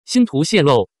新图泄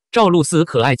露，赵露思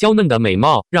可爱娇嫩的美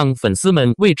貌让粉丝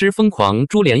们为之疯狂。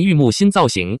珠帘玉幕新造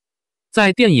型，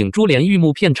在电影《珠帘玉幕》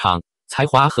片场，才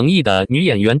华横溢的女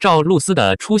演员赵露思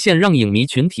的出现让影迷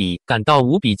群体感到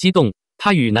无比激动。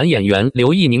她与男演员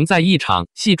刘奕宁在一场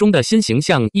戏中的新形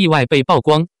象意外被曝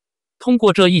光。通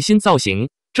过这一新造型，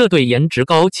这对颜值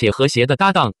高且和谐的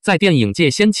搭档在电影界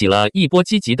掀起了一波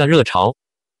积极的热潮。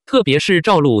特别是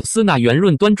赵露思那圆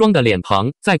润端庄的脸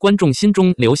庞，在观众心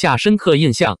中留下深刻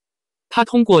印象。她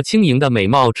通过轻盈的美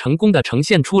貌，成功地呈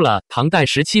现出了唐代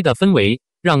时期的氛围，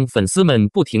让粉丝们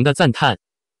不停地赞叹。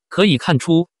可以看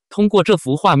出，通过这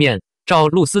幅画面，赵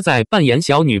露思在扮演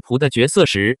小女仆的角色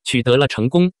时取得了成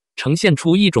功，呈现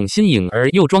出一种新颖而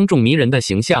又庄重迷人的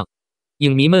形象。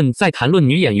影迷们在谈论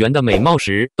女演员的美貌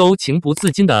时，都情不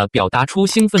自禁地表达出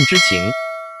兴奋之情。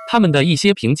他们的一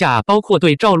些评价包括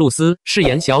对赵露思饰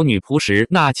演小女仆时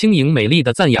那轻盈美丽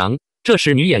的赞扬，这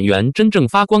是女演员真正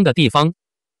发光的地方。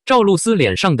赵露思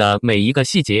脸上的每一个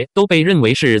细节都被认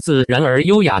为是自然而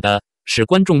优雅的，使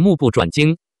观众目不转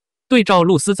睛。对赵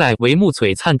露思在帷幕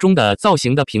璀璨中的造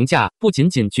型的评价不仅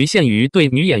仅局限于对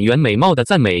女演员美貌的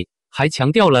赞美，还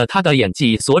强调了她的演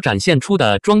技所展现出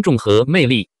的庄重和魅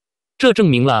力。这证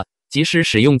明了，即使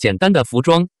使用简单的服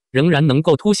装，仍然能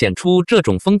够凸显出这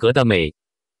种风格的美。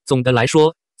总的来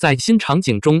说，在新场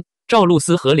景中，赵露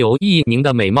思和刘奕宁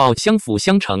的美貌相辅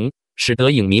相成，使得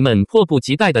影迷们迫不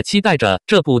及待地期待着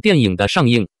这部电影的上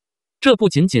映。这不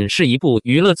仅仅是一部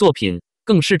娱乐作品，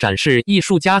更是展示艺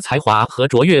术家才华和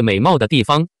卓越美貌的地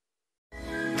方。